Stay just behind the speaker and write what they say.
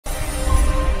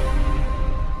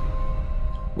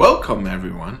Welcome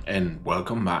everyone and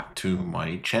welcome back to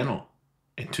my channel.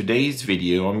 In today's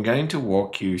video, I'm going to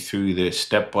walk you through the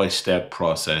step-by-step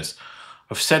process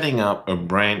of setting up a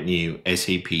brand new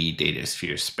SAP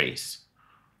Datasphere space.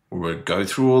 We'll go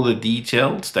through all the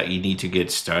details that you need to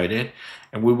get started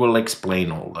and we will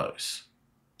explain all those.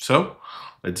 So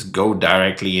let's go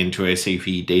directly into SAP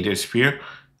Datasphere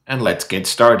and let's get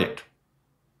started.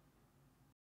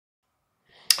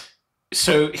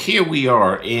 So here we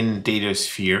are in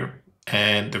Datasphere,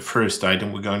 and the first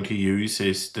item we're going to use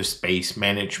is the space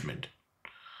management.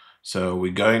 So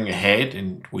we're going ahead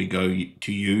and we go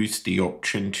to use the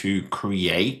option to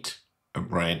create a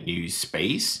brand new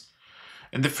space.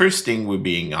 And the first thing we're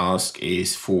being asked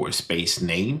is for a space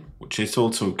name, which is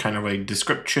also kind of a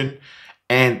description,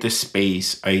 and the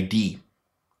space ID.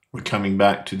 We're coming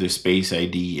back to the space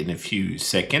ID in a few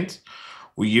seconds.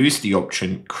 We use the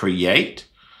option create.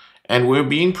 And we're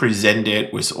being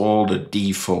presented with all the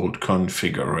default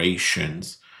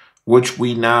configurations, which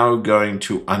we now going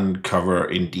to uncover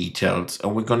in details,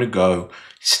 and we're going to go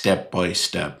step by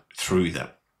step through them.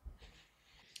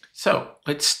 So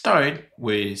let's start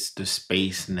with the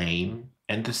space name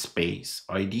and the space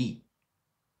ID.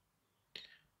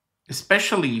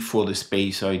 Especially for the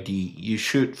space ID, you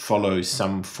should follow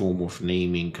some form of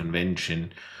naming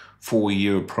convention for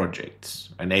your projects.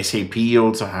 And SAP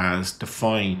also has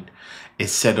defined a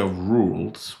set of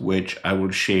rules, which I will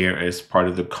share as part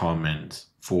of the comments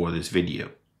for this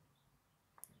video.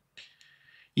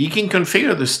 You can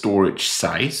configure the storage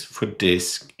size for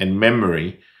disk and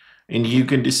memory, and you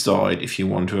can decide if you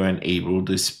want to enable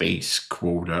the space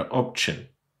quota option.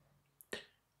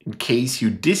 In case you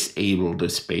disable the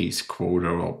space quota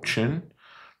option,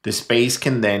 the space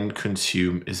can then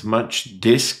consume as much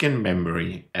disk and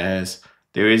memory as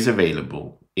there is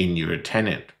available in your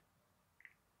tenant.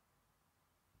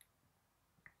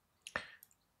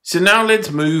 So now let's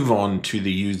move on to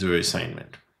the user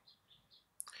assignment.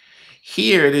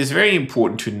 Here it is very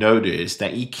important to notice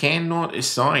that you cannot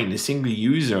assign a single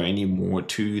user anymore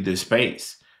to the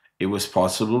space. It was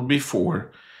possible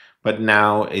before, but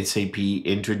now SAP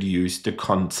introduced the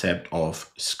concept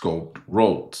of scoped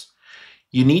roles.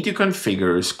 You need to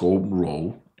configure a scoped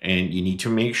role, and you need to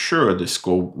make sure the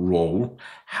scoped role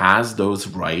has those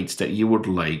rights that you would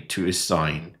like to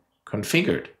assign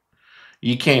configured.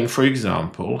 You can, for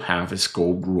example, have a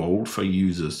scoped role for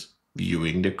users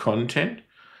viewing the content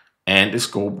and a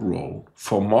scoped role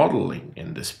for modeling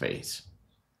in the space.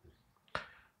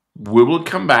 We will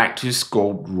come back to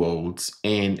scoped roles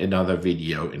in another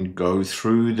video and go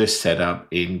through the setup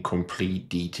in complete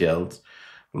details,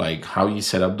 like how you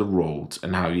set up the roles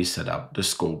and how you set up the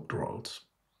scoped roles.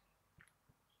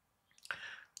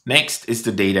 Next is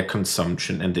the data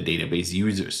consumption and the database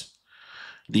users.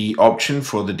 The option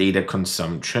for the data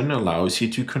consumption allows you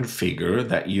to configure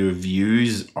that your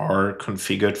views are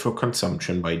configured for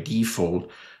consumption by default,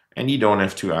 and you don't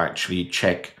have to actually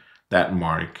check that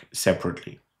mark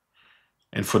separately.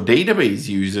 And for database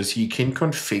users, you can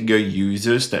configure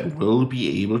users that will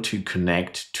be able to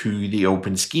connect to the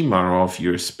open schema of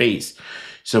your space.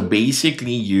 So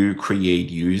basically you create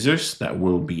users that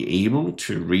will be able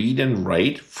to read and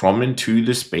write from and to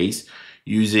the space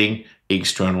using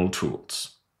external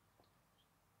tools.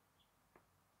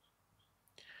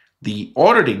 The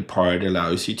auditing part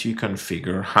allows you to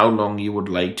configure how long you would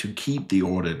like to keep the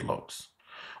audit logs,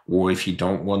 or if you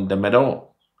don't want them at all.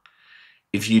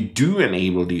 If you do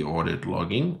enable the audit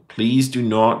logging, please do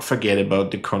not forget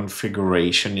about the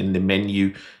configuration in the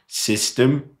menu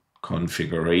System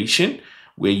Configuration,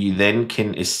 where you then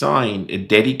can assign a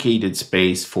dedicated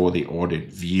space for the audit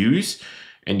views,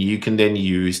 and you can then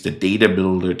use the data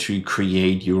builder to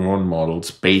create your own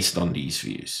models based on these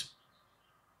views.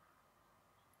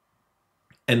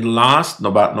 And last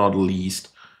but not least,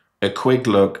 a quick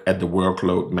look at the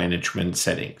workload management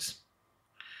settings.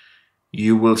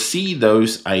 You will see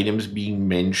those items being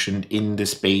mentioned in the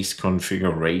space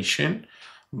configuration,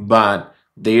 but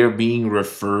they are being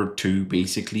referred to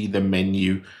basically the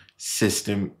menu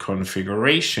System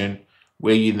Configuration,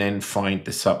 where you then find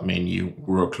the submenu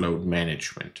Workload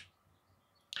Management.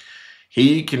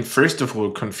 Here you can first of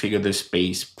all configure the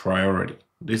space priority.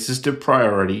 This is the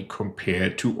priority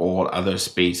compared to all other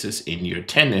spaces in your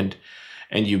tenant,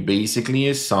 and you basically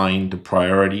assign the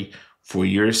priority for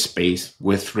your space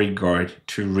with regard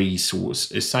to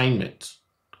resource assignments.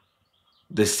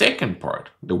 The second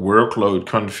part, the workload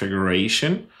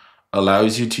configuration,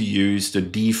 allows you to use the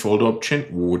default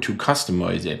option or to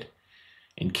customize it.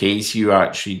 In case you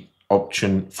actually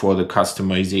option for the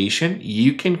customization,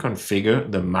 you can configure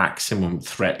the maximum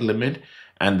thread limit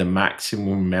and the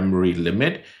maximum memory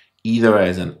limit either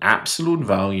as an absolute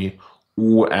value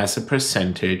or as a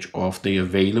percentage of the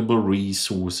available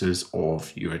resources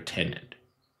of your tenant.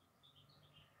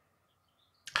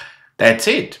 That's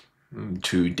it.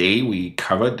 Today we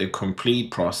covered the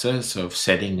complete process of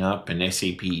setting up an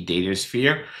SAP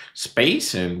Datasphere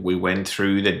space, and we went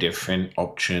through the different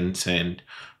options and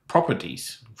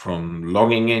properties from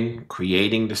logging in,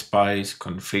 creating the spice,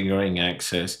 configuring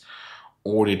access,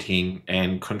 auditing,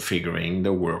 and configuring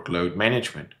the workload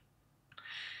management.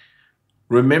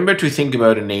 Remember to think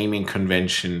about a naming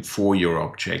convention for your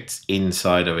objects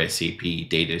inside of SAP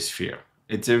Datasphere.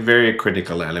 It's a very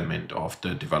critical element of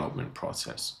the development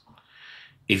process.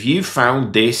 If you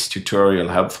found this tutorial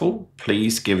helpful,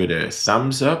 please give it a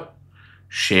thumbs up,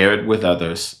 share it with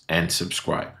others, and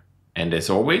subscribe. And as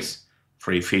always,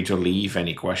 feel free to leave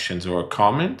any questions or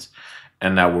comments,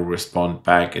 and I will respond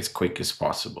back as quick as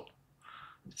possible.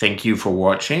 Thank you for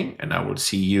watching, and I will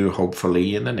see you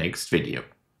hopefully in the next video.